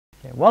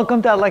Okay,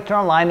 welcome to Lecture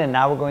Online, and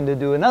now we're going to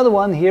do another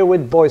one here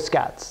with Boy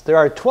Scouts. There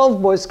are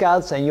 12 Boy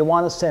Scouts and you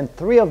want to send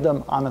 3 of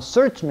them on a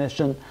search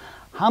mission.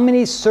 How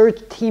many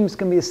search teams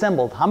can be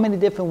assembled? How many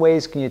different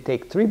ways can you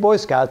take 3 Boy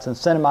Scouts and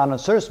send them on a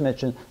search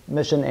mission?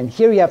 And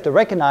here you have to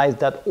recognize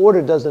that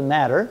order doesn't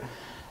matter.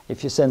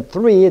 If you send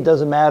 3, it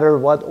doesn't matter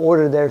what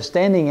order they're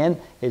standing in,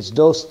 it's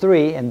those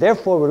 3, and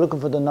therefore we're looking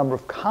for the number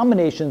of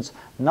combinations,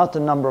 not the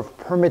number of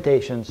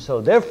permutations.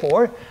 So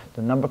therefore,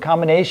 the number of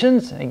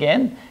combinations,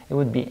 again, it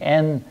wowould be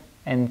n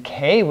and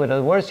k. In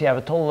other words, you have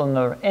a total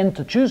number n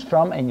to choose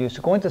from, and you're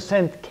going to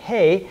send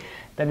k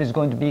that is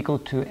going to be equal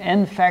to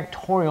n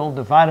factorial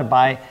divided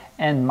by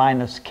n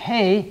minus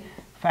k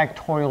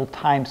factorial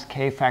times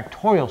k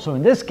factorial. So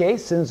in this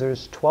case, since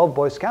there's 12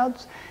 Boy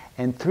Scouts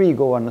and 3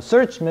 go on a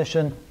search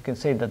mission, you can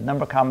say that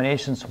number of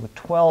combinations with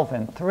 12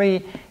 and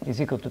 3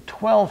 is equal to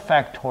 12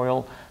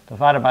 factorial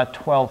divided by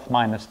 12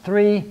 minus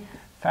 3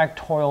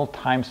 factorial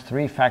times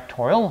 3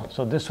 factorial.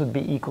 So this would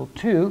be equal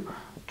to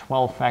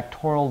 12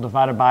 factorial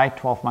divided by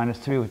 12 minus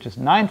 3, which is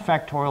 9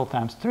 factorial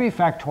times 3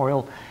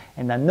 factorial.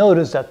 And then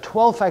notice that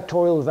 12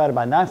 factorial divided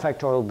by 9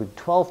 factorial would be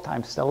 12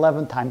 times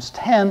 11 times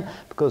 10,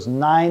 because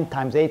 9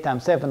 times 8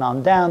 times 7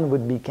 on down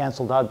would be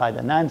canceled out by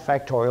the 9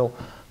 factorial.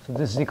 So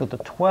this is equal to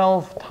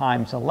 12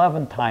 times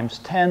 11 times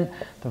 10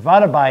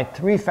 divided by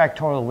 3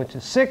 factorial, which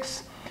is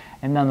 6.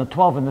 And then the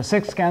 12 and the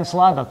 6 cancel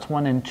out. That's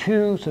 1 and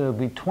 2. So it would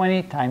be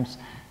 20 times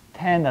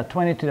 10, that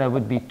 22, that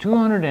would be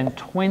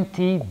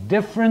 220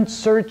 different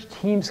search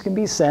teams can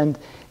be sent.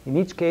 In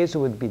each case, it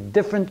would be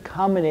different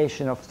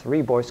combination of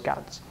 3 Boy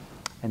Scouts.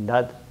 And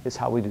that is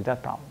how we do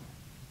that problem.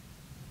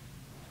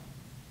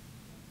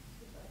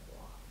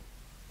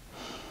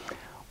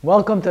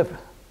 Welcome to...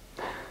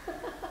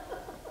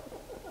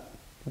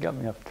 You got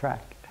me off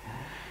track.